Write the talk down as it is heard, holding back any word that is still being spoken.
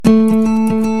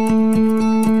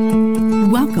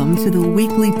Welcome to the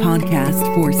weekly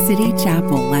podcast for City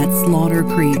Chapel at Slaughter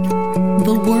Creek,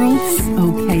 the world's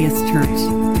okayest church,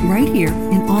 right here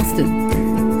in Austin.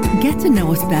 Get to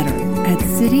know us better at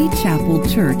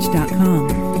citychapelchurch.com.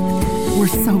 We're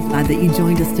so glad that you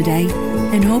joined us today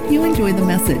and hope you enjoy the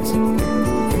message.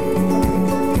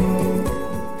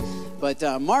 But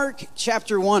Mark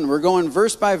chapter 1, we're going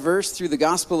verse by verse through the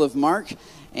Gospel of Mark.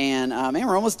 And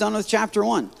we're almost done with chapter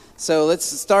 1. So let's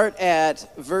start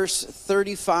at verse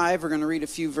 35. We're going to read a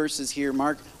few verses here.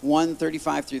 Mark 1,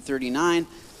 35 through 39.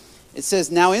 It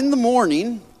says, "Now in the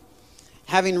morning,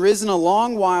 having risen a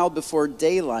long while before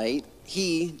daylight,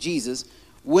 he, Jesus,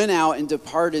 went out and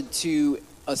departed to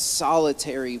a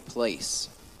solitary place.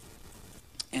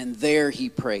 And there he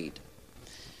prayed.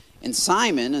 And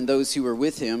Simon and those who were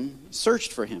with him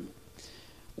searched for him.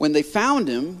 When they found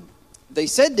him, they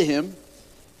said to him,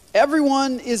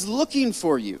 'Everyone is looking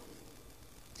for you.'"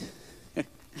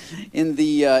 In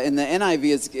the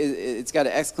NIV, it's got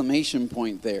an exclamation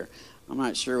point there. I'm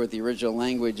not sure what the original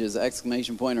language is,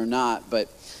 exclamation point or not, but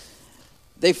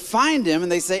they find him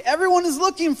and they say, "Everyone is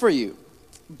looking for you."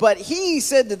 But he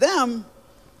said to them,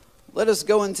 "Let us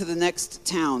go into the next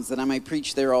towns, that I may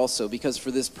preach there also, because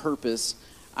for this purpose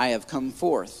I have come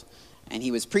forth." And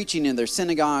he was preaching in their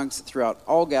synagogues throughout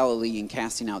all Galilee and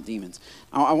casting out demons.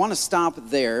 I want to stop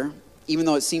there, even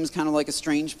though it seems kind of like a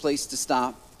strange place to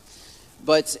stop.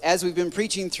 But as we've been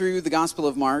preaching through the Gospel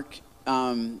of Mark,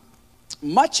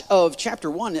 much of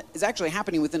chapter 1 is actually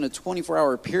happening within a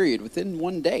 24-hour period, within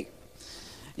one day.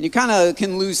 And you kind of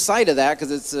can lose sight of that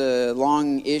because it's a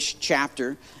long-ish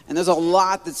chapter, and there's a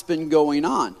lot that's been going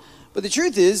on. But the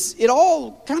truth is, it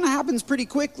all kind of happens pretty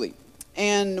quickly.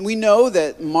 And we know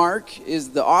that Mark is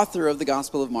the author of the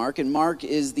Gospel of Mark, and Mark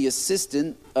is the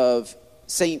assistant of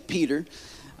St. Peter,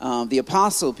 the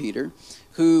Apostle Peter,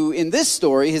 who in this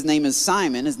story, his name is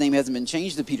Simon. His name hasn't been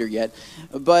changed to Peter yet.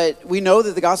 But we know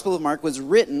that the Gospel of Mark was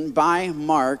written by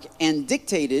Mark and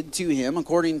dictated to him,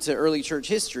 according to early church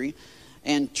history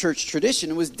and church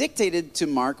tradition. It was dictated to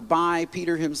Mark by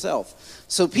Peter himself.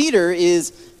 So Peter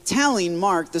is telling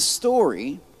Mark the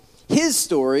story, his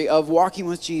story of walking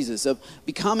with Jesus, of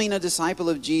becoming a disciple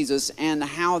of Jesus, and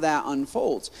how that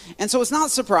unfolds. And so it's not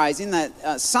surprising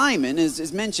that Simon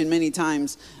is mentioned many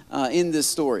times in this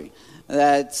story.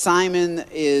 That Simon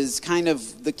is kind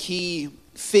of the key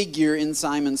figure in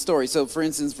Simon's story. So for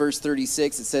instance, verse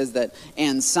 36, it says that,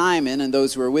 "And Simon and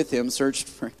those who were with him searched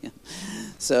for him."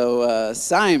 So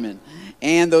Simon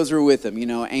and those who were with him,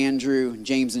 Andrew,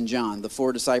 James, and John, the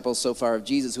 4 disciples so far of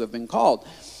Jesus who have been called.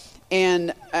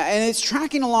 And it's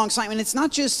tracking along Simon. It's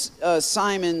not just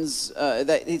Simon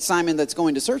that's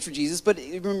going to search for Jesus, but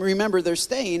remember they're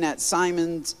staying at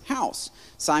Simon's house,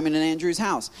 Simon and Andrew's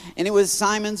house. And it was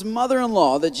Simon's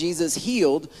mother-in-law that Jesus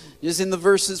healed just in the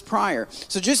verses prior.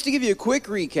 So just to give you a quick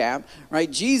recap, right?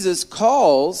 Jesus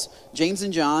calls James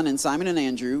and John and Simon and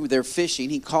Andrew. They're fishing.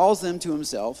 He calls them to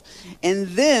himself.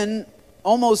 And then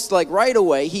almost like right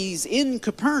away, he's in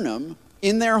Capernaum,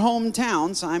 in their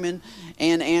hometown, Simon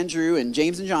and Andrew and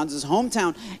James and John's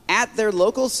hometown, at their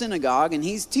local synagogue, and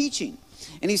he's teaching.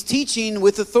 And he's teaching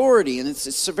with authority, and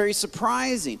it's very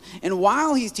surprising. And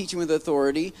while he's teaching with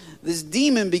authority, this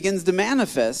demon begins to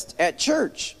manifest at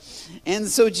church. And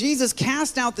so Jesus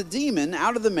cast out the demon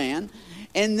out of the man,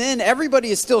 and then everybody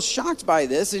is still shocked by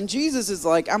this, and Jesus is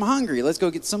like, "I'm hungry, let's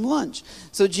go get some lunch."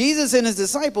 So Jesus and his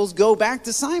disciples go back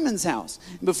to Simon's house.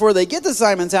 Before they get to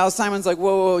Simon's house, Simon's like,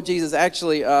 whoa, Jesus,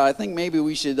 actually, I think maybe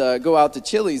we should go out to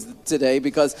Chili's today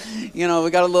because, we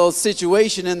got a little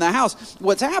situation in the house.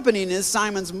 What's happening is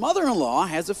Simon's mother-in-law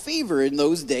has a fever in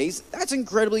those days. That's an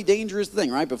incredibly dangerous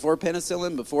thing, right? Before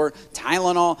penicillin, before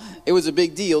Tylenol, it was a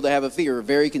big deal to have a fever,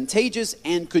 very contagious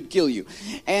and could kill you.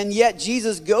 And yet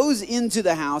Jesus goes into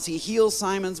the house. He heals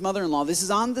Simon's mother-in-law. This is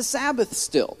on the Sabbath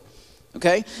still.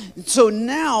 Okay? So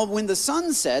now when the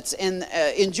sun sets, and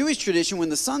in Jewish tradition, when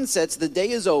the sun sets, the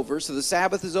day is over, so the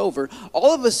Sabbath is over.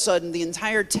 All of a sudden, the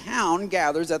entire town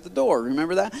gathers at the door.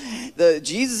 Remember that?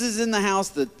 Jesus is in the house,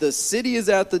 the city is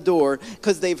at the door,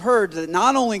 because they've heard that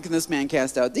not only can this man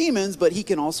cast out demons, but he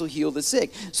can also heal the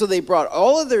sick. So they brought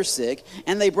all of their sick,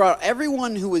 and they brought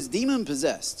everyone who was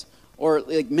demon-possessed, or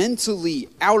like mentally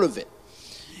out of it.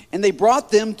 And they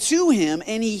brought them to him,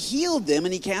 and he healed them,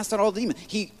 and he cast out all demons.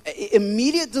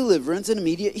 Immediate deliverance and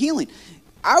immediate healing.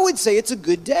 I would say it's a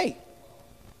good day,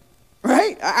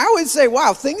 right? I would say,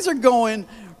 wow, things are going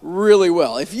really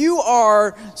well. If you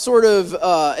are sort of,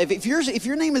 if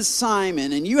your name is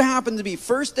Simon, and you happen to be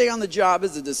first day on the job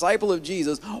as a disciple of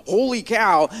Jesus, holy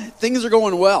cow, things are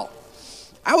going well.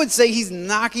 I would say he's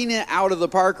knocking it out of the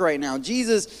park right now.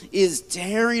 Jesus is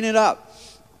tearing it up.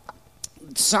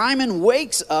 Simon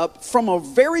wakes up from a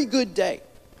very good day,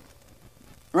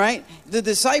 right? The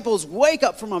disciples wake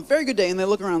up from a very good day, and they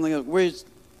look around and they go,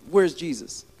 where's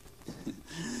Jesus?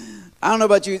 I don't know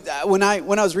about you. When I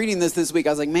was reading this week,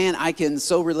 I was like, man, I can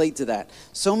so relate to that.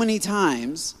 So many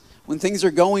times when things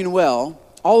are going well,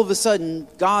 all of a sudden,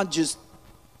 God just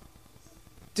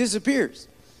disappears.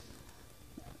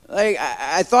 Like,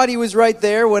 I thought he was right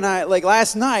there when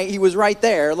last night, he was right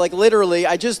there. Like, literally,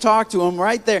 I just talked to him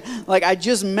right there. Like, I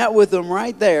just met with him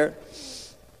right there.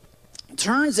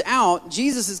 Turns out,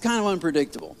 Jesus is kind of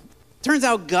unpredictable. Turns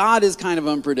out God is kind of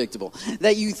unpredictable.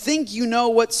 That you think you know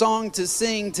what song to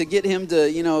sing to get him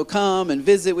to, come and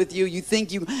visit with you. You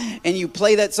think you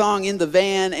play that song in the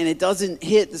van and it doesn't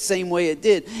hit the same way it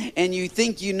did. And you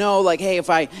think like, hey, if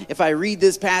I read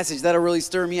this passage, that'll really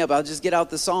stir me up. I'll just get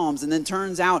out the Psalms. And then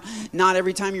turns out, not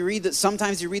every time you read that.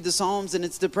 Sometimes you read the Psalms and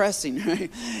it's depressing, right?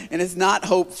 And it's not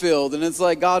hope-filled. And it's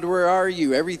like, God, where are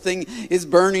you? Everything is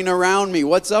burning around me.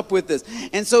 What's up with this?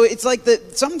 And so it's like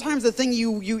that. Sometimes the thing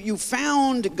you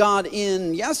found God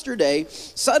in yesterday,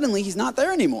 suddenly he's not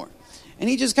there anymore. And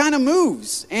he just kind of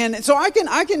moves. And so I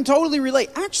can totally relate.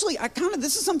 Actually,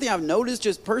 this is something I've noticed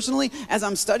just personally as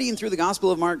I'm studying through the Gospel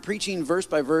of Mark, preaching verse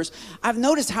by verse. I've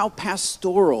noticed how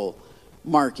pastoral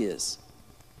Mark is.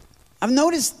 I've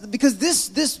noticed because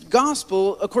this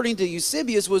gospel, according to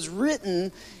Eusebius, was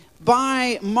written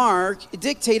by Mark,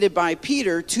 dictated by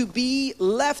Peter, to be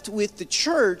left with the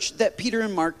church that Peter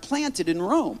and Mark planted in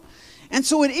Rome. And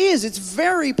so it's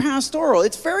very pastoral.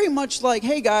 It's very much like,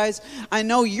 hey guys, I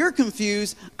know you're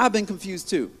confused. I've been confused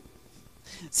too.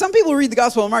 Some people read the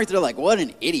Gospel of Mark, they're like, what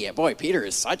an idiot. Boy, Peter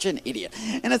is such an idiot.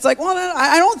 And it's like, well,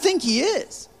 I don't think he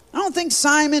is. I don't think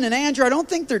Simon and Andrew, I don't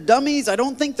think they're dummies. I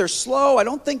don't think they're slow. I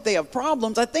don't think they have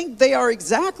problems. I think they are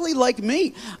exactly like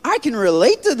me. I can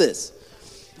relate to this.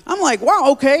 I'm like,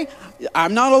 wow, okay,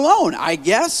 I'm not alone. I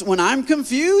guess when I'm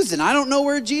confused and I don't know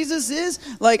where Jesus is,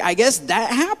 I guess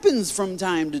that happens from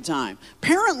time to time.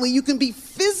 Apparently, you can be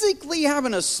physically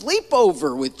having a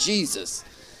sleepover with Jesus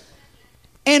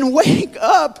and wake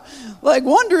up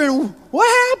wondering,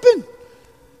 what happened?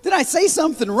 Did I say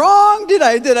something wrong?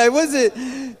 Was it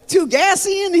too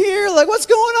gassy in here? What's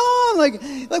going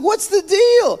on? What's the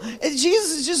deal? And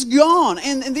Jesus is just gone.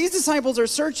 And these disciples are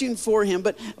searching for him.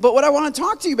 But what I want to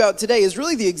talk to you about today is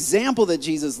really the example that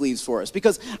Jesus leaves for us.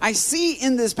 Because I see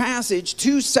in this passage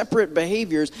two separate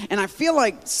behaviors. And I feel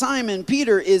like Simon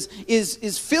Peter is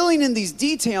filling in these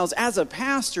details as a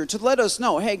pastor to let us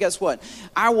know, hey, guess what?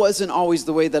 I wasn't always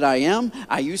the way that I am.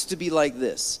 I used to be like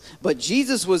this. But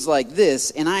Jesus was like this,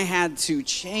 and I had to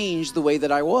change the way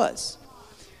that I was.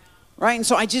 Right? And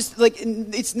so I just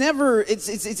it's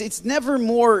never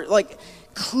more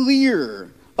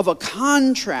clear of a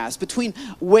contrast between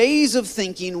ways of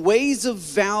thinking, ways of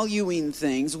valuing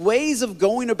things, ways of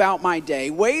going about my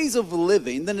day, ways of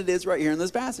living than it is right here in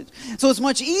this passage. So it's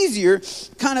much easier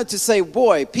kind of to say,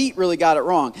 boy, Pete really got it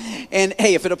wrong. And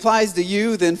hey, if it applies to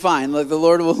you, then fine, the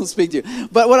Lord will speak to you.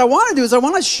 But what I want to do is I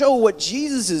want to show what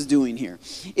Jesus is doing here.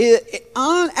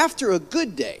 After a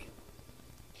good day,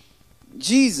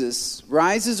 Jesus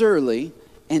rises early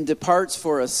and departs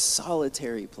for a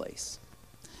solitary place.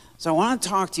 So I want to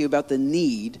talk to you about the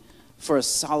need for a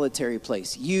solitary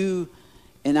place. You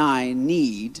and I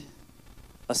need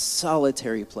a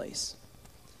solitary place.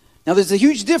 Now there's a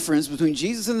huge difference between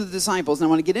Jesus and the disciples, and I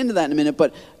want to get into that in a minute,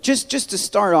 but just to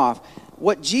start off,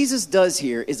 what Jesus does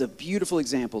here is a beautiful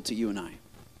example to you and I.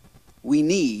 We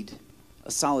need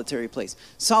a solitary place.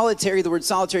 Solitary, the word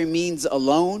solitary means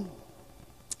alone.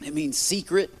 It means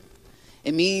secret.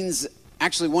 It means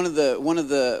actually one of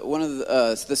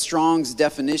the Strong's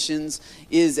definitions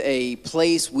is a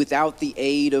place without the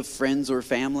aid of friends or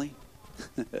family.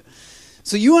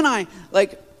 So you and I,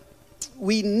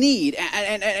 we need,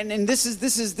 and this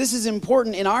is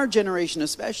important in our generation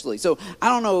especially. So I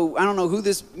don't know who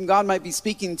this God might be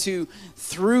speaking to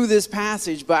through this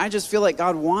passage, but I just feel like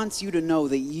God wants you to know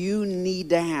that you need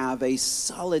to have a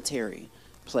solitary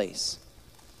place.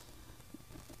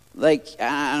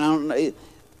 I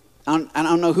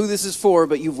don't know who this is for,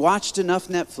 but you've watched enough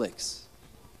Netflix.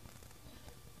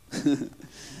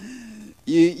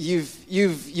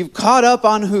 You've caught up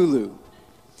on Hulu.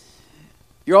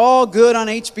 You're all good on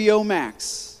HBO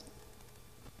Max.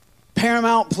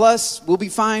 Paramount Plus will be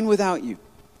fine without you.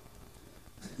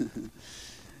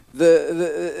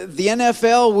 The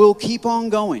NFL will keep on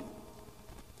going.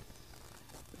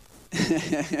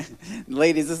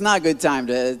 Ladies, it's not a good time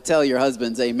to tell your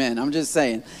husbands amen. I'm just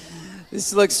saying.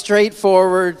 This looks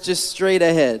straightforward, just straight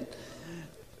ahead.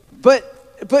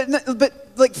 But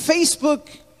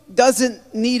Facebook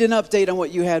doesn't need an update on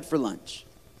what you had for lunch.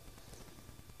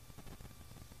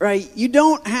 right? You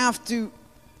don't have to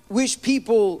wish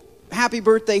people happy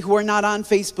birthday who are not on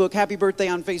Facebook, happy birthday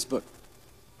on Facebook.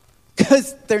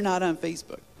 Because they're not on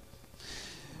Facebook.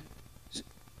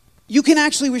 You can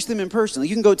actually wish them in person.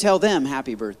 You can go tell them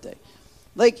happy birthday.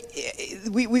 Like,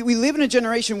 we live in a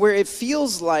generation where it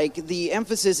feels like the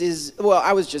emphasis is, well,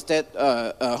 I was just at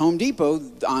Home Depot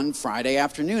on Friday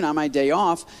afternoon on my day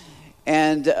off,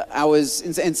 and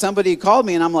and somebody called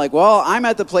me, and I'm like, well, I'm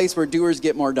at the place where doers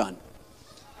get more done.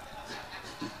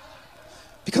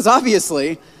 Because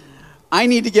obviously, I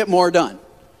need to get more done.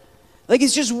 Like,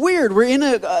 it's just weird. We're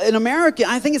in America.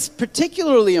 I think it's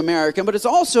particularly American, but it's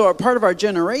also a part of our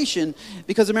generation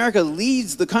because America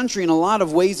leads the country in a lot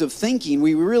of ways of thinking.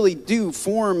 We really do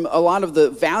form a lot of the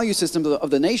value systems of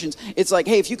the nations. It's like,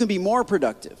 hey, if you can be more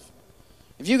productive,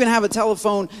 if you can have a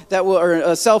telephone or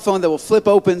a cell phone that will flip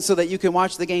open so that you can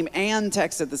watch the game and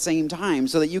text at the same time,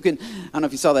 so that you can, I don't know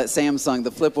if you saw that Samsung,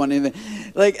 the flip one,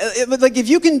 like if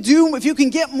you can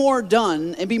get more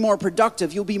done and be more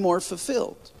productive, you'll be more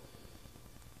fulfilled.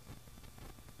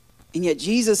 And yet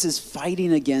Jesus is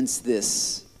fighting against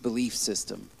this belief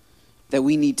system that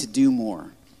we need to do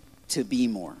more, to be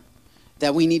more,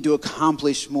 that we need to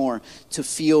accomplish more, to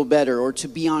feel better, or to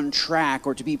be on track,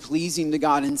 or to be pleasing to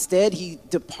God. Instead, he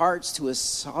departs to a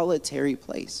solitary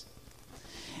place.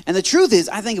 And the truth is,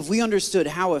 I think if we understood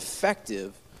how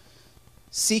effective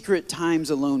secret times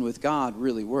alone with God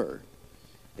really were,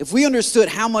 if we understood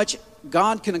how much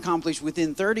God can accomplish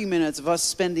within 30 minutes of us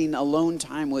spending alone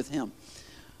time with him,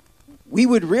 we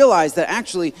would realize that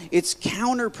actually it's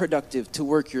counterproductive to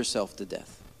work yourself to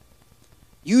death.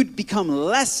 You'd become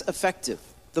less effective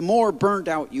the more burned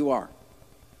out you are.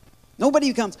 Nobody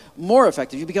becomes more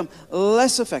effective. You become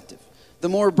less effective the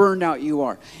more burned out you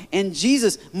are. And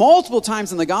Jesus, multiple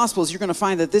times in the Gospels, you're going to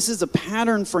find that this is a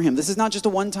pattern for him. This is not just a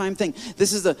one-time thing.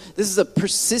 This is a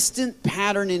persistent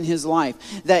pattern in his life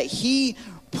that he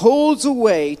pulls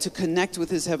away to connect with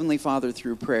his heavenly Father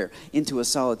through prayer into a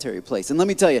solitary place. And let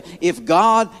me tell you, if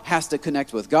God has to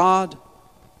connect with God,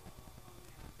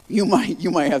 you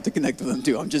might have to connect with him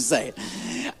too. I'm just saying.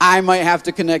 I might have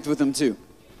to connect with him too.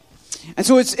 And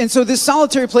so this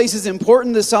solitary place is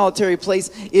important. This solitary place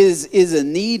is a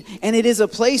need, and it is a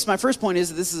place. My first point is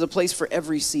that this is a place for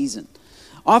every season.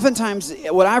 Oftentimes,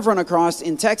 what I've run across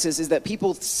in Texas is that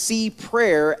people see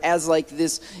prayer as like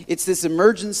this, it's this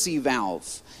emergency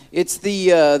valve. It's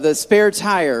the spare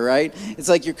tire, right? It's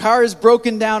like your car is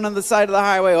broken down on the side of the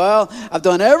highway. Well, I've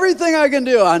done everything I can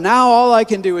do, and now all I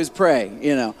can do is pray,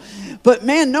 you know. But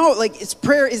man, no, like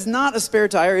prayer is not a spare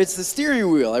tire. It's the steering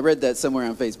wheel. I read that somewhere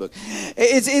on Facebook.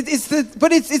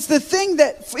 It's the thing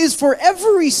that is for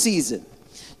every season.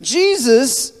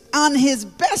 Jesus, on his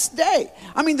best day,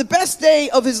 I mean the best day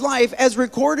of his life as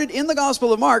recorded in the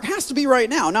Gospel of Mark has to be right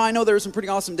now. Now I know there are some pretty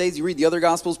awesome days. You read the other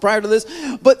Gospels prior to this.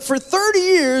 But for 30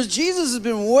 years, Jesus has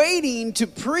been waiting to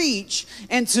preach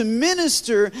and to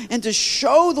minister and to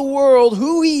show the world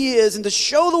who he is and to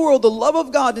show the world the love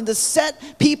of God and to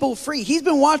set people free. He's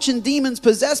been watching demons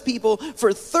possess people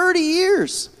for 30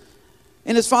 years.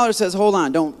 And his Father says, hold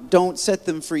on, don't set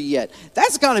them free yet.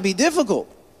 That's got to be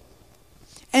difficult.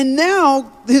 And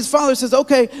now his Father says,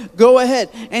 okay, go ahead.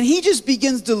 And he just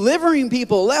begins delivering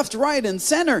people left, right, and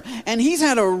center. And he's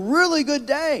had a really good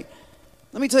day.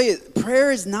 Let me tell you, prayer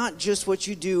is not just what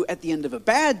you do at the end of a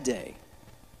bad day.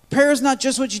 Prayer is not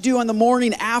just what you do on the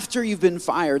morning after you've been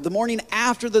fired, the morning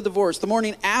after the divorce, the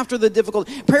morning after the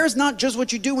difficulty. Prayer is not just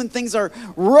what you do when things are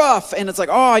rough and it's like,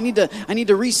 oh, I need to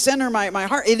recenter my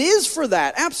heart. It is for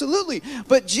that, absolutely.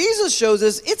 But Jesus shows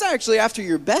us it's actually after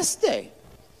your best day.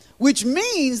 Which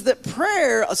means that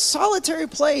prayer, a solitary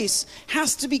place,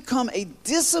 has to become a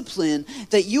discipline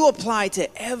that you apply to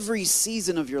every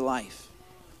season of your life.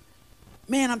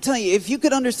 Man, I'm telling you, if you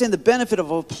could understand the benefit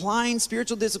of applying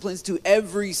spiritual disciplines to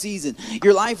every season,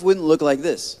 your life wouldn't look like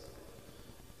this.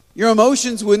 Your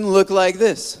emotions wouldn't look like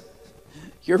this.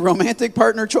 Your romantic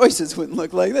partner choices wouldn't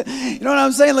look like that. You know what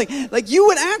I'm saying? Like you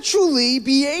would actually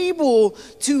be able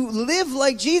to live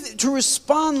like Jesus, to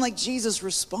respond like Jesus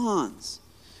responds.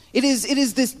 It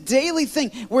is this daily thing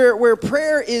where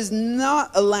prayer is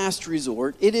not a last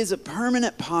resort. It is a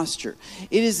permanent posture.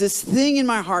 It is this thing in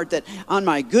my heart that on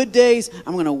my good days,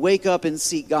 I'm going to wake up and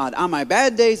seek God. On my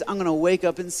bad days, I'm going to wake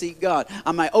up and seek God.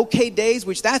 On my okay days,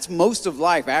 which that's most of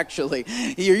life actually,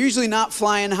 you're usually not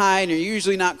flying high and you're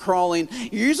usually not crawling.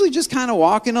 You're usually just kind of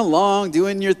walking along,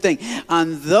 doing your thing.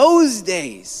 On those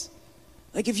days,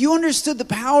 like if you understood the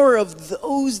power of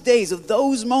those days, of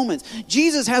those moments,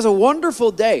 Jesus has a wonderful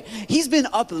day. He's been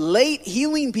up late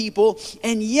healing people,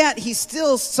 and yet he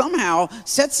still somehow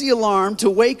sets the alarm to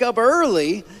wake up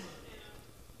early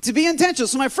To be intentional.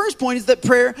 So my first point is that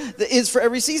prayer is for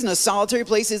every season. A solitary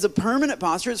place is a permanent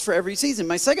posture. It's for every season.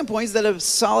 My second point is that a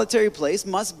solitary place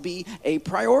must be a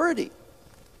priority.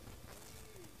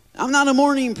 I'm not a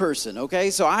morning person,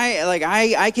 okay? So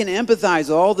I can empathize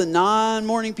with all the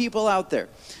non-morning people out there.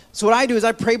 So what I do is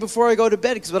I pray before I go to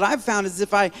bed, because what I've found is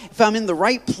if I'm in the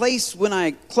right place when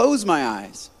I close my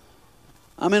eyes,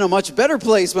 I'm in a much better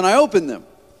place when I open them.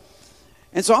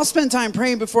 And so I'll spend time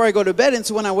praying before I go to bed, and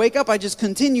so when I wake up, I just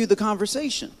continue the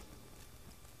conversation.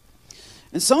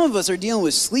 And some of us are dealing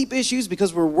with sleep issues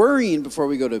because we're worrying before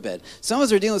we go to bed. Some of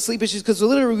us are dealing with sleep issues because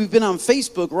literally we've been on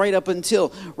Facebook right up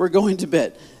until we're going to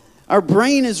bed. Our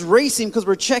brain is racing because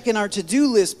we're checking our to-do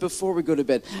list before we go to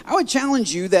bed. I would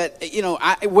challenge you that,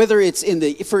 whether it's in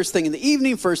the first thing in the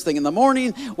evening, first thing in the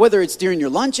morning, whether it's during your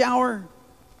lunch hour,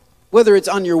 whether it's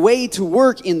on your way to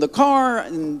work in the car,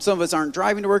 and some of us aren't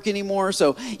driving to work anymore,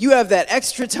 so you have that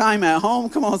extra time at home,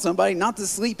 come on somebody, not to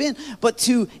sleep in, but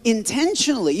to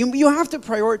intentionally, you have to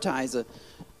prioritize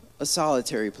a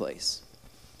solitary place.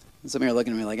 And some of you are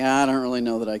looking at me like, I don't really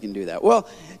know that I can do that. Well,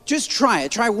 just try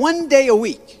it. Try one day a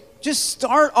week. Just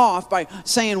start off by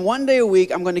saying one day a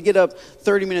week, I'm going to get up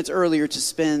 30 minutes earlier to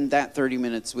spend that 30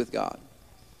 minutes with God.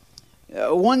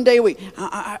 One day a week.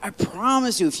 I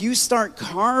promise you, if you start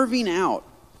carving out,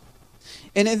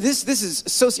 and this is,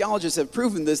 sociologists have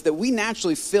proven this, that we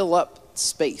naturally fill up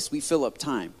space. We fill up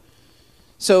time.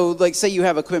 So, like, say you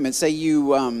have equipment. Say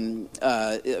you,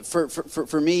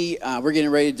 for me, we're getting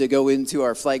ready to go into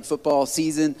our flag football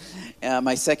season.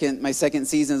 My second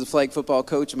season as a flag football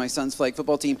coach of my son's flag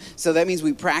football team. So that means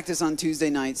we practice on Tuesday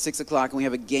night, 6 o'clock, and we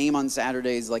have a game on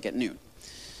Saturdays, like at noon.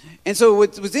 And so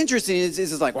what's interesting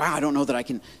is like, wow, I don't know that I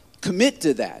can commit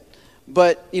to that.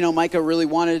 But, Micah really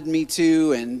wanted me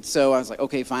to, and so I was like,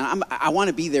 okay, fine. I want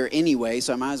to be there anyway,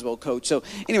 so I might as well coach. So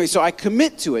anyway, so I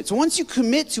commit to it. So once you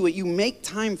commit to it, you make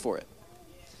time for it.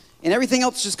 And everything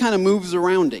else just kind of moves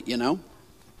around it,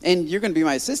 And you're going to be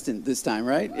my assistant this time,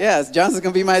 right? Yes, Johnson's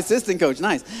going to be my assistant coach.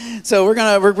 Nice. So we're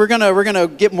gonna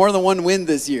get more than one win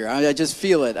this year. I just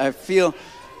feel it. I feel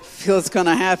it's going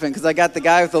to happen because I got the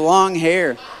guy with the long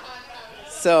hair.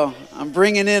 So I'm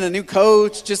bringing in a new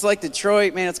coach, just like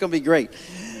Detroit. Man, it's going to be great.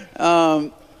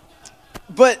 But,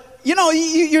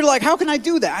 you're like, how can I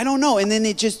do that? I don't know. And then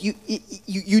it just,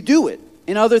 you do it,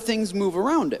 and other things move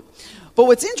around it. But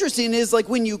what's interesting is, like,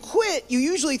 when you quit, you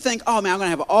usually think, oh, man, I'm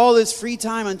going to have all this free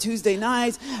time on Tuesday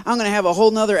nights. I'm going to have a whole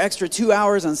nother extra 2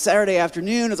 hours on Saturday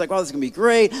afternoon. It's like, well, this is going to be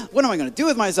great. What am I going to do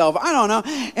with myself? I don't know.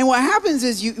 And what happens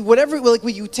is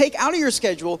when you take out of your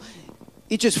schedule,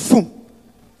 it just, boom.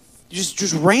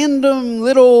 Just random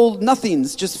little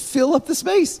nothings just fill up the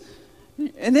space.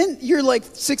 And then you're like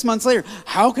 6 months later,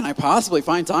 how can I possibly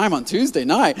find time on Tuesday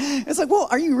night? It's like, well,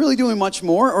 are you really doing much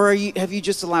more? Or have you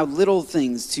just allowed little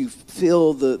things to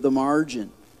fill the margin?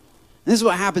 And this is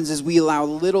what happens is we allow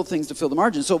little things to fill the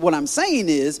margin. So what I'm saying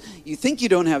is, you think you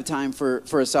don't have time for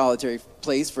a solitary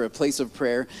place, for a place of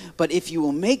prayer. But if you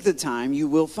will make the time, you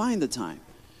will find the time.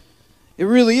 It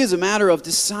really is a matter of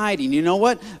deciding, you know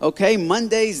what? Okay,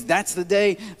 Mondays, that's the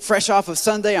day. Fresh off of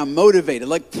Sunday, I'm motivated.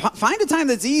 Like, find a time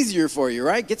that's easier for you,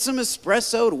 right? Get some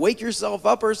espresso to wake yourself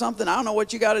up or something. I don't know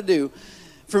what you got to do.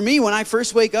 For me, when I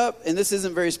first wake up, and this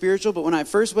isn't very spiritual, but when I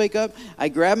first wake up, I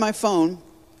grab my phone,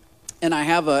 and I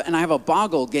have a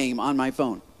Boggle game on my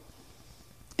phone.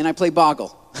 And I play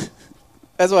Boggle.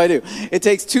 That's what I do. It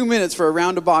takes 2 minutes for a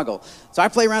round of Boggle. So I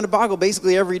play a round of Boggle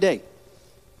basically every day.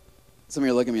 Some of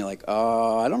you are looking at me like,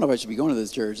 oh, I don't know if I should be going to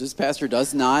this church. This pastor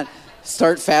does not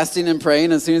start fasting and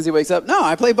praying as soon as he wakes up. No,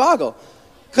 I play Boggle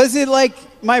because it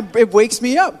wakes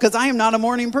me up because I am not a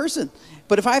morning person.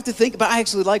 But if I have to think, but I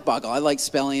actually like Boggle. I like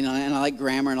spelling and I like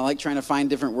grammar and I like trying to find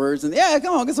different words. And yeah,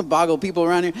 come on, get some Boggle people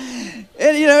around here. And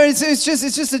it's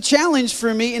just a challenge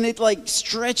for me, and it like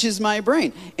stretches my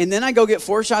brain. And then I go get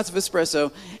 4 shots of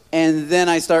espresso, and then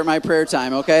I start my prayer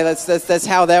time. Okay, that's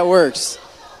how that works.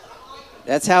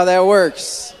 That's how that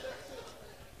works.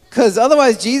 Because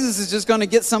otherwise, Jesus is just going to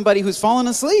get somebody who's fallen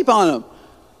asleep on him.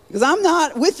 Because I'm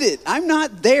not with it. I'm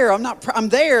not there. I'm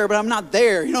there, but I'm not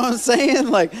there. You know what I'm saying?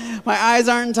 Like, my eyes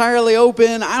aren't entirely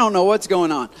open. I don't know what's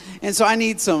going on. And so I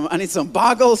need some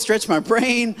Boggle, stretch my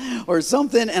brain or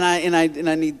something, and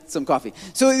I need some coffee.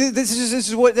 So this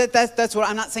is what that's what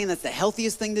I'm not saying that's the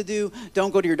healthiest thing to do. Don't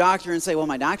go to your doctor and say, well,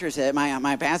 my doctor said,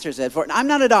 my pastor said. I'm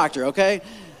not a doctor, okay?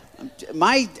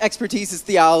 My expertise is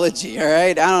theology, all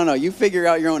right? I don't know. You figure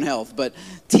out your own health. But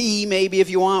tea, maybe, if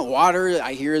you want. Water,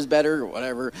 I hear, is better, or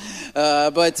whatever.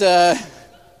 No,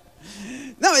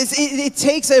 it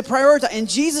takes a priority. And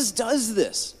Jesus does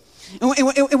this. And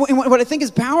what I think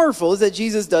is powerful is that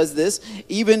Jesus does this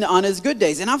even on his good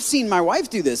days. And I've seen my wife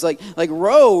do this. Like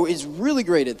Ro is really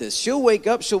great at this. She'll wake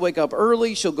up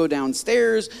early, she'll go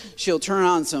downstairs, she'll turn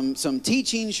on some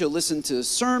teaching, she'll listen to a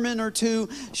sermon or two,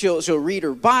 she'll read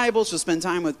her Bible, she'll spend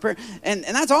time with prayer. And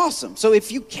that's awesome. So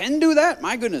if you can do that,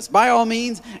 my goodness, by all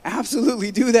means,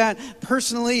 absolutely do that.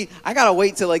 Personally, I gotta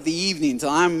wait till like the evening till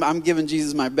I'm giving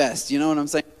Jesus my best. You know what I'm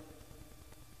saying?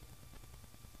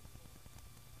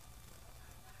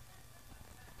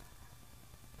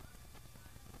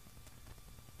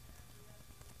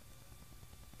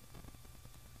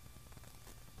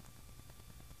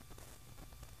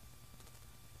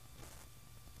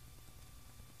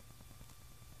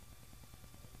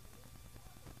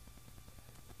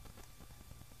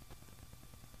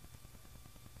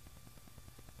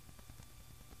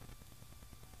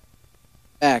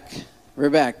 We're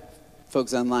back,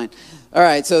 folks online. All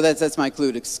right, so that's my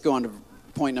clue to go on to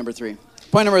point number 3.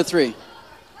 Point number 3,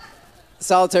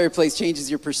 solitary place changes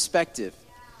your perspective.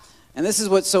 And this is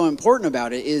what's so important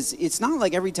about it is it's not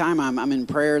like every time I'm in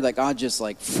prayer that God just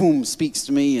like, boom, speaks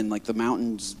to me and like the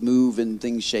mountains move and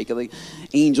things shake. Like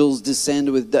angels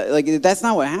descend with, like that's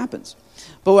not what happens.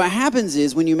 But what happens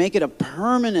is when you make it a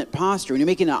permanent posture, when you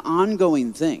make it an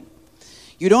ongoing thing,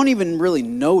 you don't even really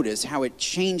notice how it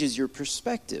changes your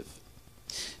perspective.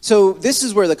 So this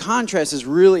is where the contrast is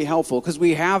really helpful because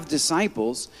we have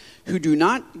disciples who do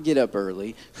not get up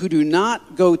early, who do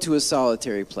not go to a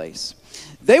solitary place.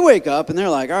 They wake up and they're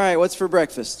like, all right, what's for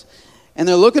breakfast? And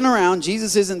they're looking around,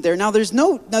 Jesus isn't there. Now this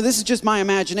is just my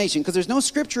imagination because there's no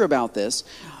scripture about this,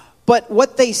 but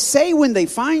what they say when they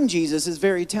find Jesus is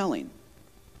very telling.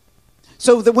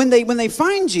 So that when they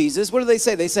find Jesus, what do they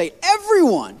say? They say,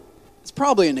 everyone. It's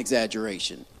probably an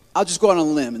exaggeration. I'll just go out on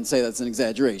a limb and say that's an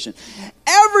exaggeration.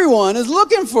 Everyone is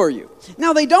looking for you.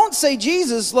 Now, they don't say,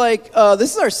 Jesus, like,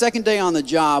 this is our second day on the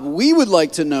job. We would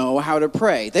like to know how to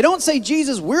pray. They don't say,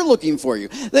 Jesus, we're looking for you.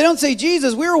 They don't say,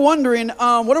 Jesus, we're wondering, what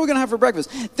are we going to have for breakfast?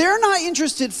 They're not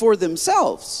interested for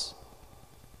themselves.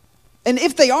 And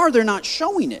if they are, they're not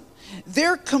showing it.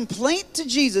 Their complaint to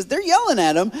Jesus, they're yelling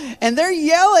at him, and their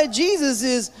yell at Jesus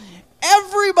is,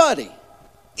 everybody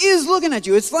is looking at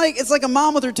you. It's like a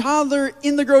mom with her toddler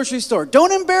in the grocery store.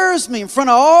 Don't embarrass me in front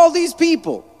of all these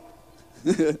people.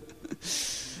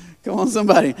 Come on,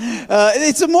 somebody.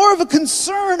 It's more of a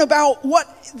concern about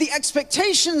what the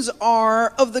expectations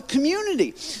are of the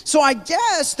community. So I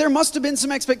guess there must have been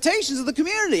some expectations of the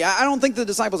community. I don't think the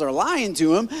disciples are lying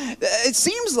to him. It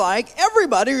seems like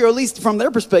everybody, or at least from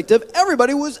their perspective,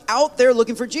 everybody was out there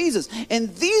looking for Jesus.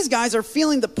 And these guys are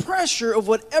feeling the pressure of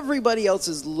what everybody else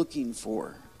is looking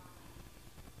for.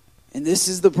 And this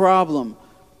is the problem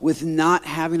with not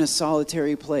having a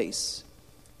solitary place.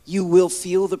 You will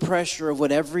feel the pressure of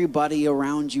what everybody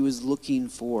around you is looking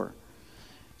for.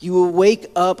 You will wake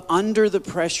up under the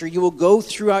pressure. You will go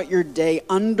throughout your day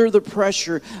under the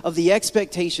pressure of the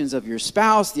expectations of your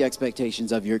spouse, the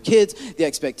expectations of your kids, the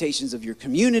expectations of your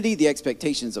community, the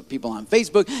expectations of people on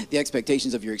Facebook, the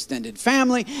expectations of your extended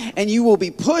family. And you will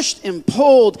be pushed and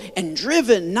pulled and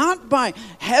driven not by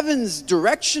heaven's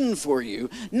direction for you,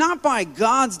 not by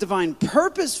God's divine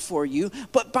purpose for you,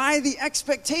 but by the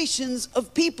expectations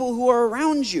of people who are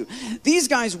around you. These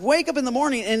guys wake up in the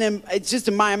morning, and it's just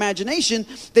in my imagination,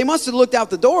 they must have looked out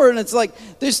the door, and it's like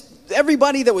there's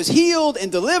everybody that was healed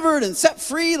and delivered and set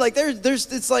free. Like there's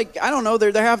it's like, I don't know,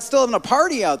 they're still having a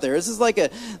party out there. This is like a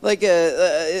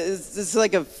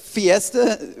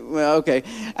fiesta. Well, okay.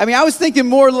 I mean, I was thinking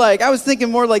more like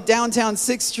downtown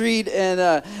 6th Street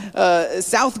and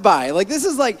South by. Like this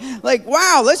is like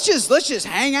wow, let's just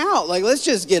hang out. Like let's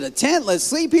just get a tent. Let's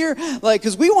sleep here. Like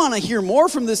because we want to hear more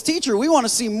from this teacher. We want to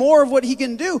see more of what he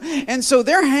can do. And so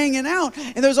they're hanging out,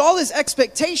 and there's all this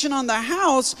expectation on the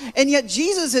house, and yet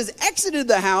Jesus has exited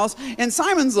the house, and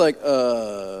Simon's like,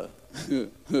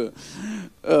 you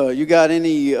got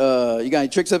any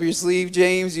tricks up your sleeve,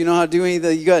 James? You know how to do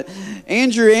anything? You got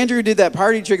Andrew did that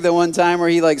party trick that one time where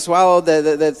he like swallowed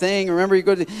that thing. Remember, you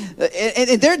go to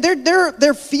and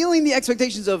they're feeling the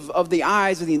expectations of the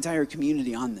eyes of the entire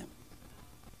community on them,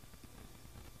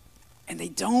 and they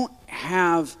don't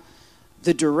have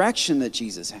the direction that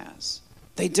Jesus has.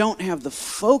 They don't have the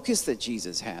focus that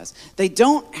Jesus has. They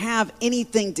don't have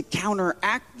anything to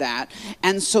counteract that.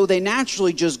 And so they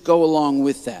naturally just go along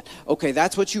with that. Okay,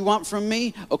 that's what you want from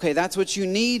me. Okay, that's what you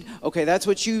need. Okay, that's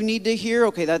what you need to hear.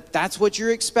 Okay, that's what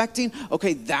you're expecting.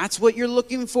 Okay, that's what you're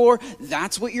looking for.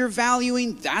 That's what you're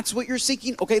valuing. That's what you're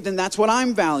seeking. Okay, then that's what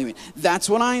I'm valuing. That's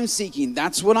what I'm seeking.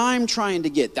 That's what I'm trying to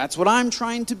get. That's what I'm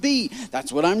trying to be.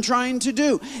 That's what I'm trying to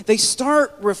do. They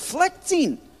start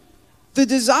reflecting the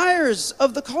desires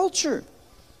of the culture.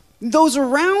 Those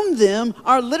around them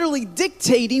are literally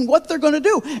dictating what they're going to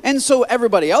do. And so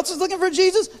everybody else is looking for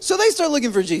Jesus, so they start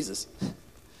looking for Jesus.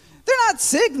 They're not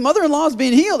sick. Mother-in-law is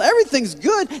being healed. Everything's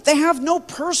good. They have no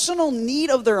personal need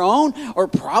of their own or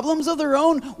problems of their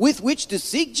own with which to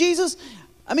seek Jesus.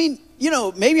 I mean,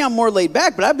 maybe I'm more laid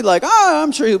back, but I'd be like,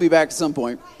 I'm sure he'll be back at some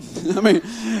point. I mean,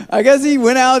 I guess he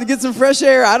went out to get some fresh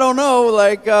air. I don't know.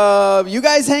 Like, you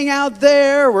guys hang out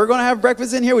there. We're going to have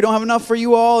breakfast in here. We don't have enough for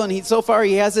you all. And so far,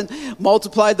 he hasn't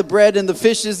multiplied the bread and the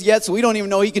fishes yet, so we don't even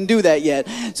know he can do that yet.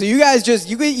 So you guys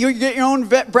you get your own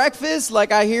breakfast.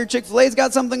 Like, I hear Chick-fil-A's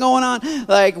got something going on.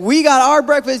 Like, we got our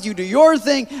breakfast. You do your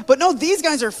thing. But no, these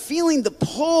guys are feeling the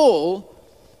pull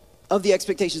of the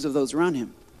expectations of those around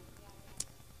him.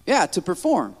 Yeah, to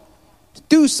perform, to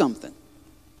do something.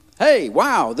 Hey,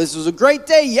 wow, this was a great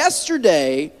day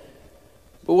yesterday,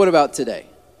 but what about today?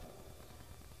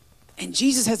 And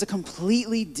Jesus has a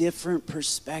completely different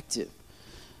perspective.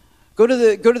 Go to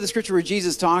the scripture where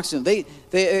Jesus talks to them.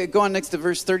 They go on next to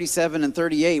verse 37 and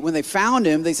 38. When they found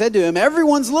him, they said to him,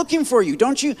 "Everyone's looking for you.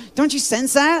 Don't you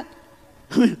sense that?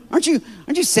 Aren't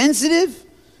you sensitive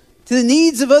to the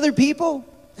needs of other people?"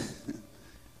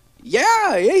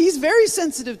 Yeah, he's very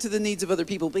sensitive to the needs of other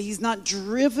people, but he's not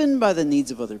driven by the needs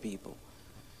of other people.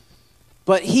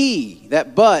 But it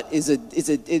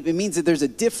means that there's a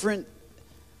different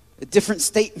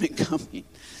statement coming.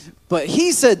 But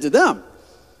he said to them,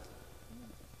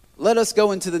 "Let us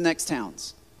go into the next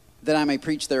towns, that I may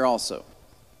preach there also."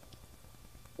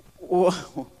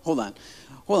 Hold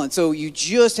on. So you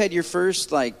just had your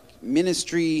first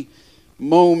ministry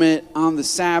moment on the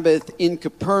Sabbath in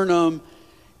Capernaum.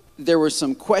 There were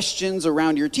some questions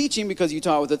around your teaching because you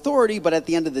taught with authority, but at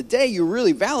the end of the day, you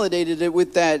really validated it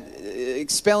with that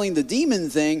expelling the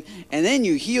demon thing, and then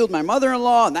you healed my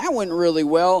mother-in-law, and that went really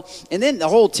well, and then the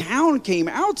whole town came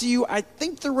out to you. I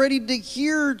think they're ready to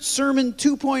hear Sermon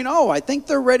 2.0. I think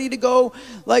they're ready to go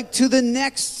to the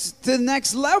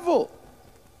next level.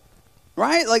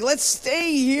 Right? Let's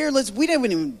stay here. We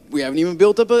haven't even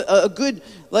built up a good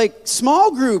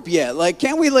small group yet.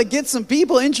 Can't we get some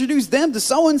people, introduce them to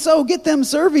so-and-so, get them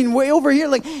serving way over here?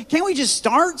 Can't we just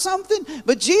start something?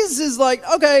 But Jesus is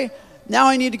okay, now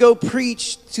I need to go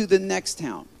preach to the next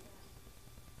town.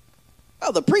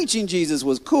 Well, the preaching Jesus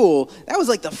was cool. That was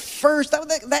the first,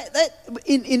 that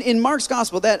in Mark's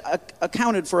gospel, that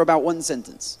accounted for about one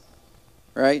sentence.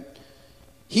 Right?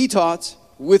 He taught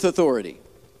with authority.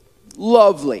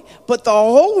 Lovely. But the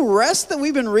whole rest that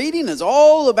we've been reading is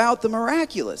all about the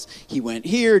miraculous. He went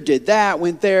here, did that,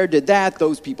 went there, did that.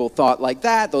 Those people thought like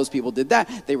that. Those people did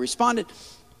that. They responded.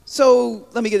 So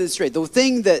let me get this straight. The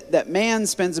thing that man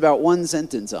spends about one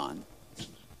sentence on,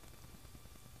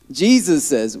 Jesus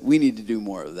says we need to do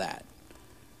more of that.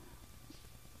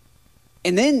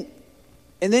 And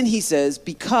then he says,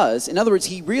 because, in other words,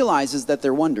 he realizes that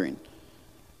they're wondering.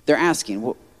 They're asking,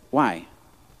 well, why?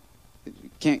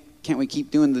 Can't we keep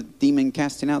doing the demon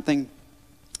casting out thing?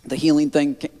 The healing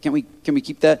thing? Can we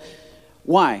keep that?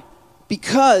 Why?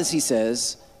 Because, he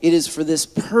says, it is for this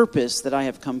purpose that I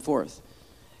have come forth.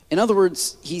 In other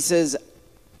words, he says,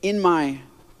 in my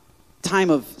time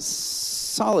of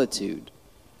solitude,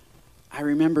 I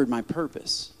remembered my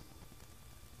purpose.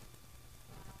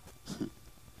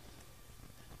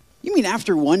 You mean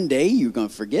after one day you're going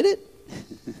to forget it?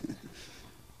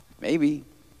 Maybe.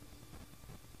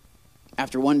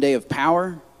 After one day of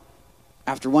power,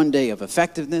 after one day of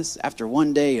effectiveness, after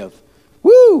one day of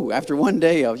woo, after one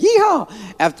day of yeehaw,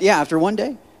 after one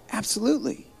day,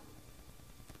 absolutely.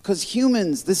 Because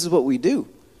humans, this is what we do.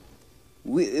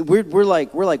 We're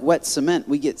like wet cement.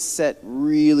 We get set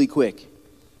really quick,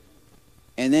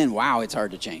 and then wow, it's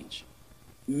hard to change.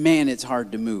 Man, it's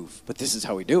hard to move. But this is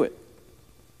how we do it.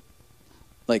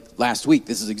 Last week,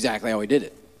 this is exactly how we did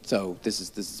it. So this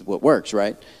is what works,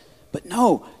 right? But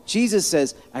no, Jesus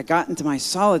says, I got into my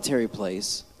solitary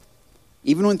place.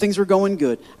 Even when things were going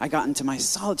good, I got into my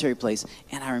solitary place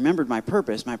and I remembered my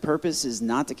purpose. My purpose is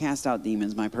not to cast out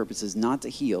demons. My purpose is not to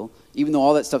heal, even though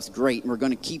all that stuff's great and we're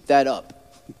going to keep that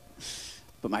up.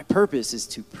 But my purpose is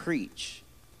to preach.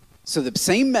 So the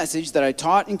same message that I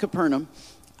taught in Capernaum,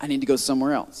 I need to go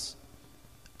somewhere else.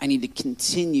 I need to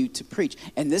continue to preach.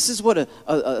 And this is what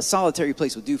a solitary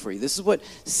place will do for you. This is what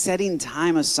setting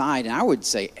time aside, and I would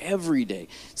say every day,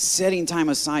 setting time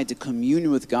aside to commune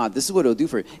with God, this is what it will do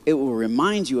for you. It will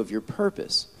remind you of your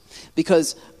purpose.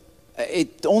 Because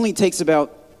it only takes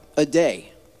about a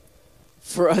day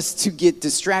for us to get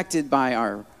distracted by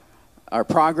our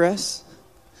progress,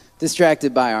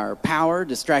 distracted by our power,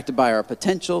 distracted by our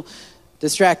potential,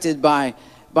 distracted by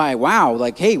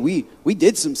wow, hey, we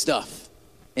did some stuff.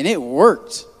 And it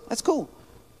worked. That's cool.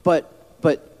 But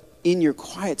in your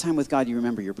quiet time with God, you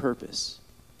remember your purpose.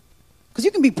 Because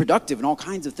you can be productive in all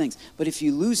kinds of things, but if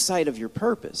you lose sight of your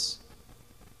purpose,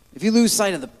 if you lose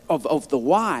sight of the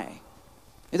why,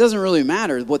 it doesn't really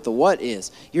matter what the what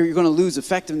is. You're going to lose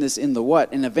effectiveness in the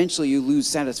what, and eventually you lose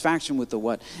satisfaction with the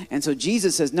what. And so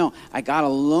Jesus says, no, I got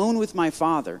alone with my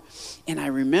Father, and I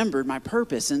remembered my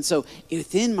purpose. And so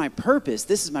within my purpose,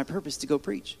 this is my purpose to go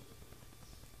preach.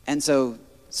 And so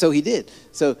he did.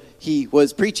 So he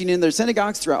was preaching in their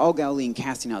synagogues throughout all Galilee and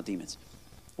casting out demons.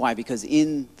 Why? Because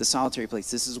in the solitary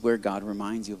place, this is where God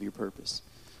reminds you of your purpose.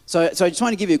 So I just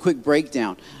want to give you a quick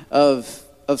breakdown of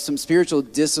some spiritual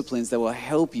disciplines that will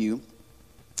help you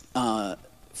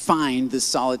find this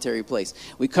solitary place.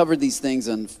 We covered these things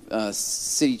on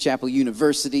City Chapel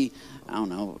University, I don't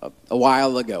know, a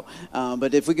while ago.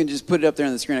 But if we can just put it up there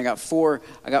on the screen, I got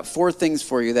four things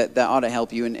for you that ought to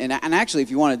help you. And actually, if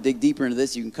you want to dig deeper into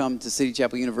this, you can come to City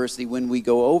Chapel University when we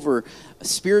go over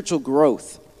spiritual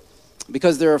growth.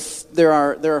 Because there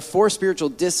are 4 spiritual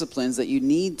disciplines that you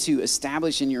need to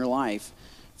establish in your life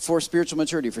for spiritual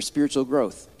maturity, for spiritual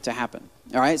growth to happen.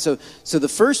 All right, so the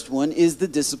first one is the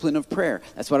discipline of prayer.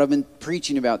 That's what I've been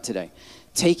preaching about today.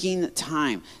 Taking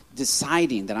time,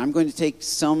 deciding that I'm going to take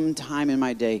some time in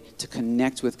my day to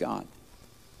connect with God.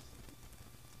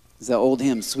 It's that old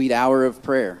hymn, Sweet Hour of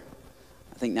Prayer.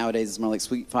 I think nowadays it's more like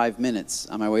Sweet 5 minutes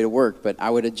on my way to work, but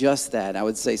I would adjust that. I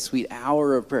would say Sweet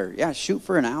Hour of Prayer. Yeah, shoot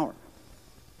for an hour.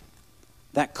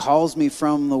 That calls me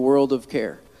from the world of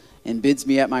care and bids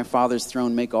me at my Father's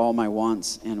throne make all my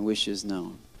wants and wishes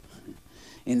known.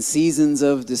 In seasons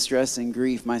of distress and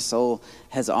grief, my soul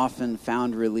has often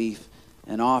found relief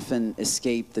and often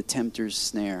escaped the tempter's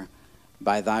snare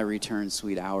by thy return,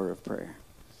 sweet hour of prayer.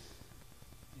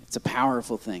 It's a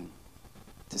powerful thing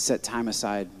to set time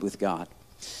aside with God.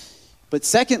 But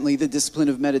secondly, the discipline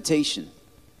of meditation.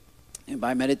 And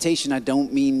by meditation, I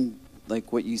don't mean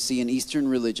like what you see in Eastern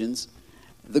religions.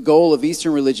 The goal of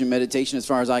Eastern religion meditation, as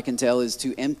far as I can tell, is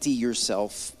to empty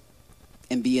yourself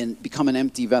and become an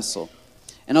empty vessel.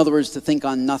 In other words, to think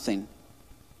on nothing,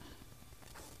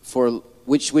 for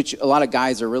which a lot of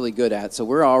guys are really good at. So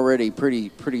we're already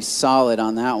pretty solid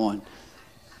on that one.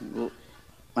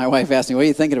 My wife asked me, "What are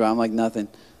you thinking about?" I'm like, "Nothing."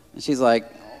 And she's like,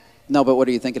 "No, but what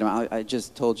are you thinking about?" I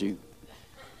just told you.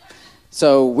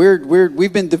 So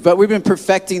we've been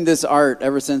perfecting this art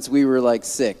ever since we were like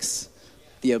 6.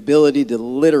 The ability to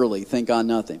literally think on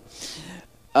nothing.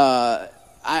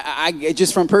 I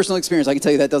just from personal experience, I can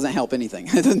tell you that doesn't help anything.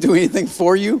 It doesn't do anything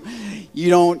for you. You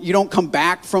don't come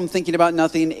back from thinking about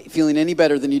nothing feeling any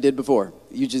better than you did before.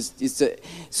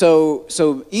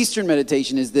 So Eastern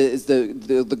meditation is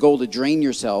the goal to drain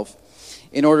yourself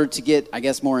in order to get, I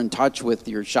guess, more in touch with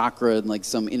your chakra and like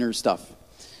some inner stuff.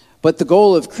 But the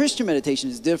goal of Christian meditation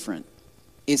is different.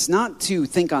 It's not to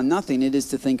think on nothing. It is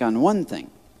to think on one thing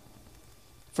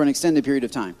for an extended period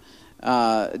of time.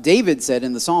 David said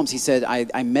in the Psalms, he said,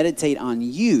 I meditate on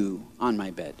you on my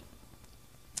bed.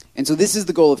 And so this is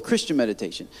the goal of Christian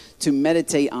meditation, to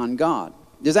meditate on God.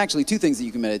 There's actually 2 things that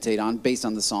you can meditate on based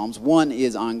on the Psalms. One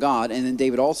is on God, and then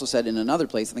David also said in another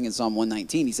place, I think in Psalm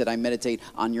 119, he said, I meditate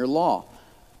on your law.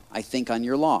 I think on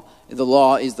your law. The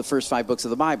law is the first 5 books of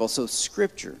the Bible, so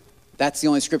Scripture. That's the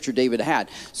only Scripture David had.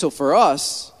 So for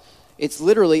us, it's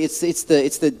literally, it's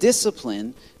the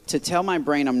discipline to tell my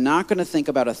brain I'm not going to think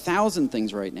about 1,000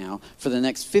 things right now. For the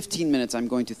next 15 minutes, I'm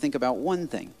going to think about one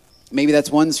thing. Maybe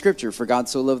that's one scripture. For God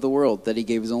so loved the world that he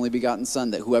gave his only begotten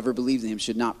son, that whoever believes in him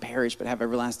should not perish but have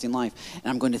everlasting life.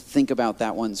 And I'm going to think about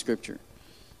that one scripture.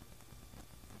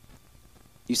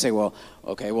 You say, well,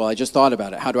 okay, I just thought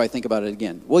about it. How do I think about it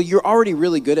again? Well, you're already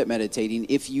really good at meditating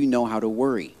if you know how to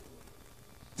worry.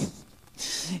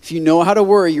 If you know how to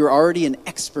worry, you're already an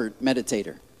expert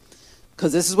meditator.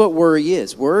 Because this is what worry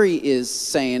is. Worry is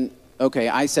saying, okay,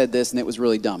 I said this and it was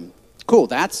really dumb. Cool,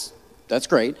 that's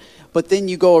great. But then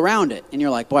you go around it and you're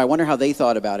like, boy, I wonder how they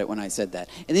thought about it when I said that.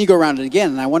 And then you go around it again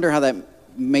and I wonder how that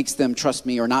makes them trust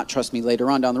me or not trust me later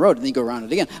on down the road. And then you go around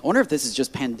it again. I wonder if this is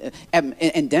just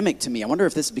endemic to me. I wonder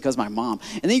if this is because of my mom.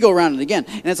 And then you go around it again.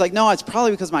 And it's like, no, it's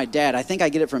probably because of my dad. I think I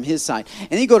get it from his side.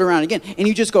 And then you go around again. And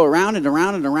you just go around and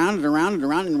around and around and around and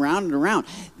around and around and around.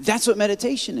 That's what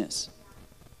meditation is.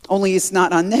 Only it's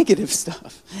not on negative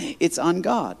stuff. It's on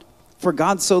God. For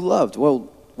God so loved. Well,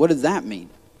 what does that mean?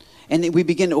 And we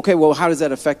begin, okay, well, how does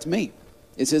that affect me?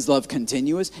 Is his love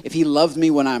continuous? If he loved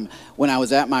me when I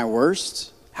was at my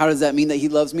worst, how does that mean that he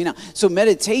loves me now? So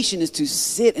meditation is to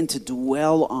sit and to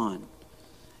dwell on.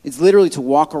 It's literally to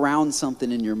walk around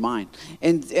something in your mind.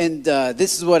 And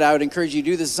this is what I would encourage you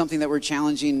to do. This is something that we're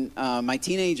challenging my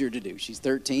teenager to do. She's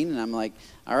 13, and I'm like,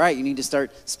 all right, you need to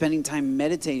start spending time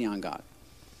meditating on God.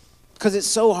 Because it's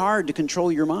so hard to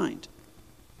control your mind.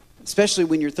 Especially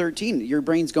when you're 13, your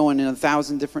brain's going in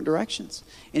 1,000 different directions.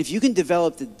 And if you can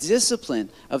develop the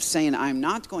discipline of saying, I'm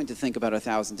not going to think about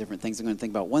 1,000 different things, I'm going to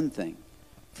think about one thing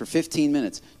for 15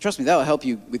 minutes. Trust me, that'll help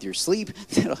you with your sleep,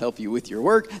 that'll help you with your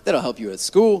work, that'll help you at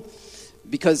school,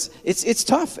 because it's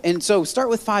tough. And so start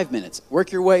with 5 minutes,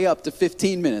 work your way up to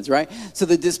 15 minutes, right? So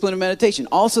the discipline of meditation,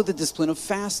 also the discipline of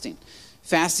fasting.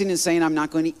 Fasting is saying I'm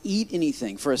not going to eat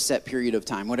anything for a set period of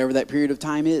time, whatever that period of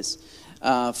time is.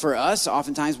 For us,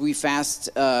 oftentimes we fast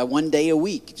 1 day a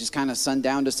week, just kind of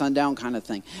sundown to sundown kind of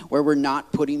thing, where we're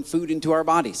not putting food into our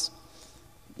bodies.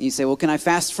 And you say, well, can I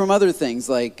fast from other things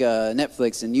like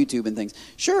Netflix and YouTube and things?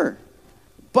 Sure.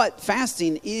 But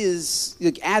fasting is,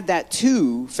 add that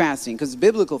to fasting, because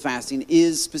biblical fasting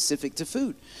is specific to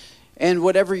food. And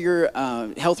whatever your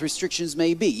health restrictions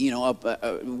may be,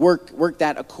 work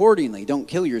that accordingly. Don't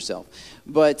kill yourself.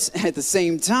 But at the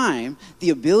same time,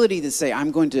 the ability to say,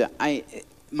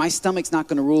 my stomach's not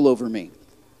going to rule over me.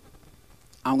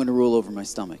 I'm going to rule over my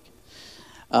stomach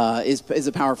is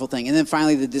a powerful thing. And then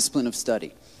finally, the discipline of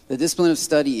study. The discipline of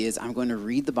study is I'm going to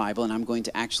read the Bible and I'm going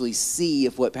to actually see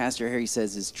if what Pastor Harry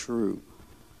says is true.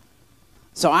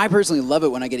 So I personally love it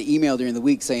when I get an email during the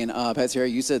week saying, Pastor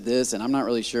Harry, you said this, and I'm not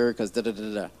really sure because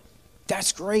da-da-da-da.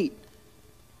 That's great.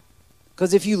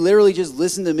 Because if you literally just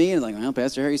listen to me and like, well,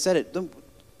 Pastor Harry said it.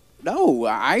 No,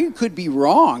 I could be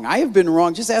wrong. I have been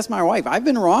wrong. Just ask my wife. I've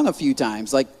been wrong a few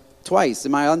times, like twice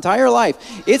in my entire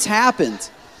life. It's happened.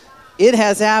 It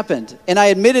has happened. And I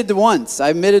admitted to once. I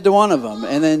admitted to one of them.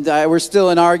 And then we're still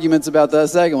in arguments about the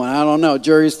second one. I don't know.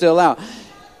 Jury's still out.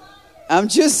 I'm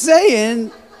just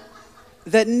saying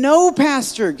that no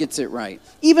pastor gets it right.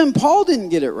 Even Paul didn't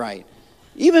get it right.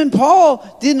 Even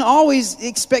Paul didn't always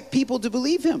expect people to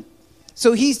believe him.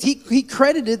 So he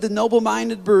credited the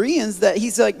noble-minded Bereans that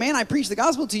he's like, man, I preached the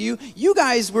gospel to you. You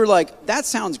guys were like, that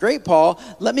sounds great, Paul.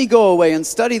 Let me go away and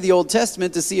study the Old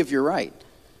Testament to see if you're right.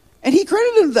 And he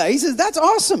credited him that. He says, that's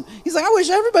awesome. He's like, I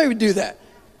wish everybody would do that.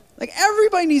 Like,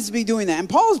 everybody needs to be doing that. And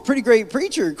Paul's a pretty great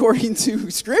preacher according to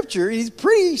Scripture. He's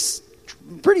pretty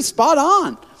spot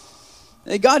on.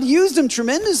 God used him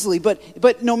tremendously,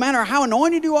 but no matter how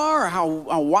anointed you are, or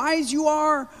how wise you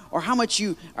are, or how much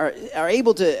you are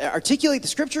able to articulate the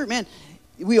Scripture, man,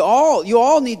 you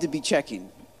all need to be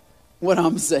checking what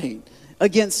I'm saying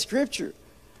against Scripture.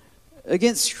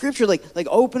 Against Scripture, like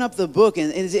open up the book,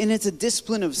 and it's a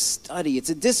discipline of study.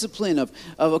 It's a discipline of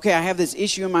okay, I have this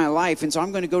issue in my life, and so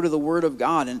I'm going to go to the Word of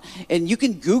God, and you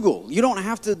can Google. You don't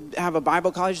have to have a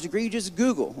Bible college degree. You just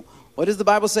Google. What does the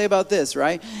Bible say about this,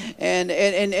 right? And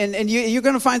you're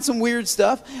going to find some weird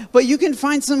stuff, but you can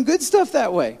find some good stuff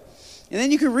that way. And then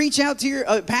you can reach out to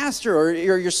your pastor or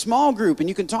your small group, and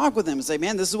you can talk with them and say,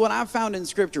 man, this is what I've found in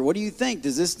Scripture. What do you think?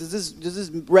 Does this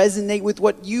resonate with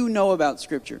what you know about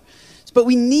Scripture? But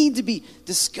we need to be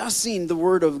discussing the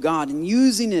Word of God and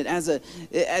using it as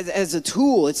a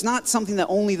tool. It's not something that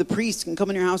only the priest can come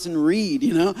in your house and read,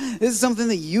 This is something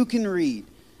that you can read.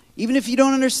 Even if you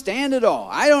don't understand it all.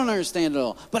 I don't understand it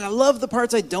all. But I love the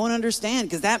parts I don't understand,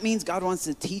 because that means God wants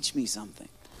to teach me something.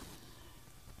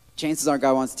 Chances are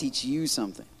God wants to teach you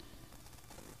something.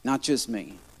 Not just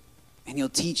me. And he'll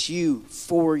teach you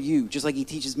for you, just like he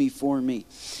teaches me for me.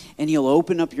 And he'll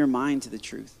open up your mind to the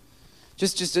truth.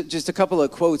 Just a couple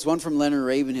of quotes. One from Leonard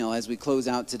Ravenhill as we close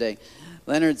out today.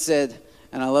 Leonard said,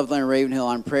 and I love Leonard Ravenhill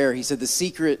on prayer, he said, the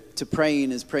secret to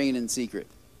praying is praying in secret.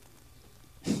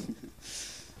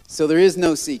 So there is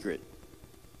no secret.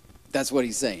 That's what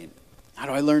he's saying. How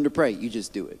do I learn to pray? You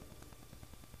just do it.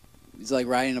 It's like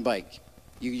riding a bike.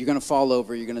 You're going to fall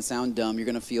over. You're going to sound dumb. You're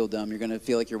going to feel dumb. You're going to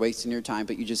feel like you're wasting your time,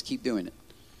 but you just keep doing it.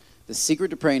 The secret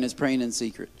to praying is praying in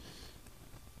secret.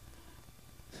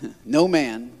 No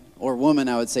man or woman,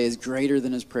 I would say, is greater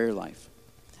than his prayer life.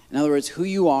 In other words, who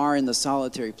you are in the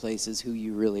solitary place is who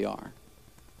you really are.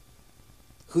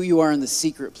 Who you are in the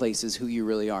secret place is who you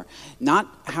really are. Not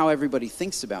how everybody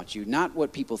thinks about you, not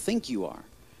what people think you are,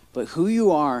 but who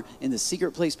you are in the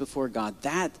secret place before God.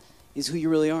 That is who you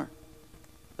really are.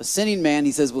 A sinning man,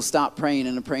 he says, will stop praying,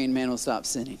 and a praying man will stop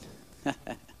sinning.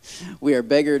 We are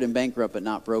beggared and bankrupt, but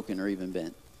not broken or even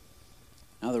bent.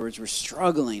 In other words, we're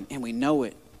struggling, and we know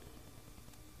it.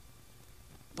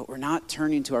 But we're not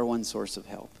turning to our one source of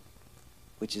help,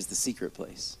 which is the secret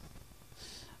place.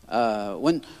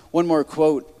 One more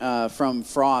quote from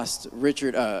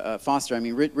Richard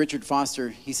Foster.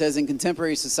 He says, in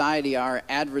contemporary society, our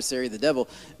adversary, the devil,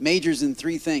 majors in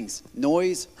three things: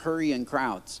 noise, hurry, and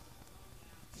crowds.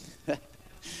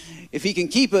 If he can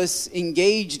keep us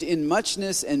engaged in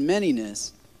muchness and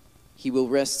manyness, he will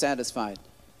rest satisfied.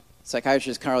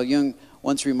 Psychiatrist Carl Jung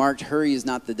once remarked, hurry is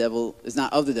not of the devil,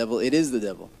 it is the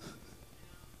devil.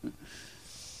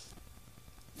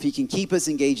 If he can keep us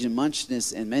engaged in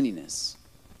muchness and manyness,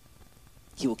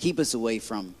 he will keep us away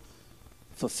from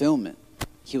fulfillment.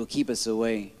 He will keep us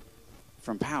away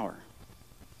from power.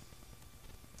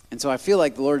 And so I feel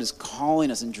like the Lord is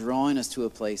calling us and drawing us to a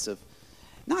place of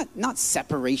not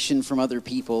separation from other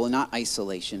people and not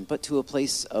isolation, but to a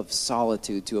place of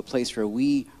solitude, to a place where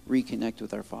we reconnect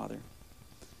with our Father.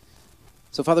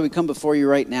 So, Father, we come before you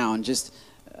right now, and just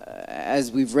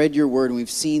as we've read your word and we've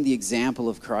seen the example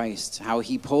of Christ, how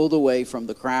he pulled away from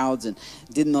the crowds and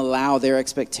didn't allow their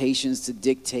expectations to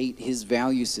dictate his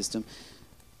value system.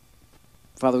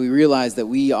 Father, we realize that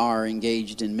we are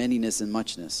engaged in manyness and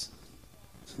muchness.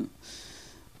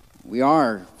 We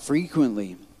are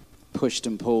frequently pushed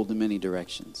and pulled in many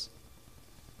directions.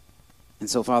 And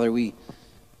so, Father, we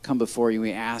come before you.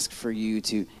 We ask for you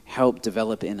to help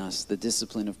develop in us the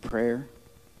discipline of prayer,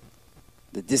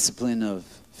 the discipline of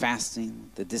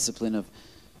fasting, the discipline of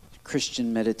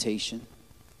Christian meditation.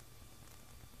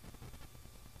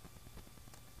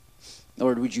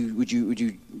 Lord, would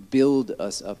you build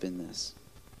us up in this?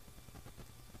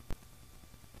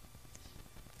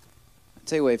 I'll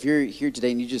tell you what, if you're here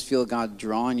today and you just feel God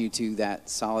drawing you to that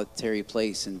solitary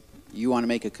place, and you want to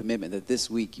make a commitment that this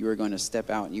week you are going to step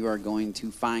out and you are going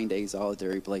to find a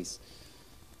solitary place,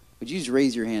 would you just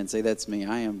raise your hand and say, that's me.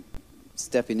 I am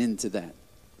stepping into that.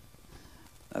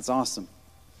 That's awesome.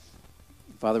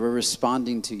 Father, we're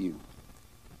responding to you.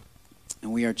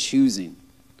 And we are choosing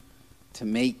to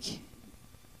make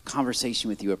conversation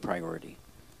with you a priority.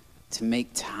 To make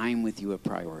time with you a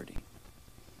priority.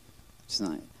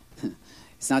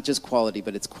 It's not just quality,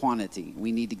 but it's quantity.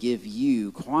 We need to give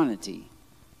you quantity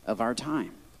of our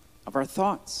time, of our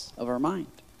thoughts, of our mind.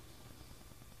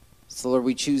 So, Lord,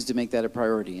 we choose to make that a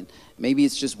priority. And maybe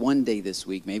it's just one day this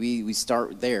week. Maybe we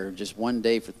start there, just one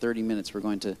day for 30 minutes we're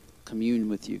going to commune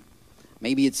with you.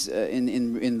 Maybe it's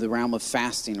in the realm of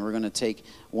fasting. We're going to take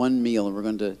one meal and we're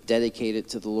going to dedicate it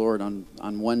to the Lord on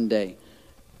one day.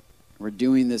 We're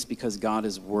doing this because God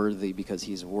is worthy, because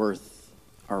he's worth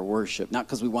our worship. Not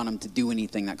because we want him to do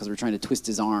anything, not because we're trying to twist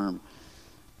his arm,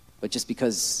 but just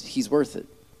because he's worth it.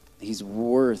 He's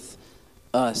worth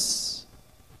us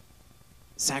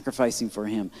sacrificing for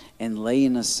him and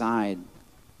laying aside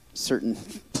certain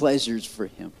pleasures for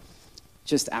him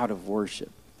just out of worship.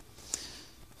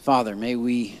 Father, may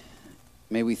we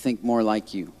think more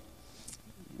like you.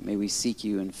 May we seek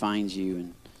you and find you.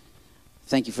 And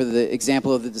thank you for the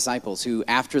example of the disciples who,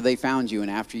 after they found you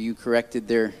and after you corrected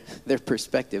their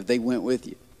perspective, they went with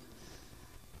you.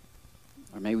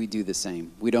 Or may we do the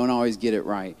same. We don't always get it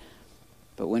right,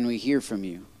 but when we hear from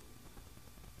you,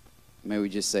 may we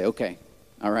just say, okay,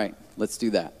 all right, let's do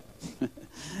that.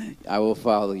 I will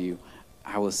follow you.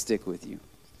 I will stick with you.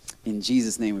 In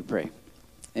Jesus' name we pray.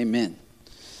 Amen.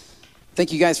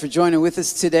 Thank you guys for joining with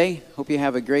us today. Hope you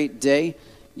have a great day.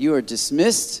 You are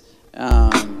dismissed.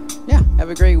 Have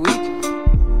a great week.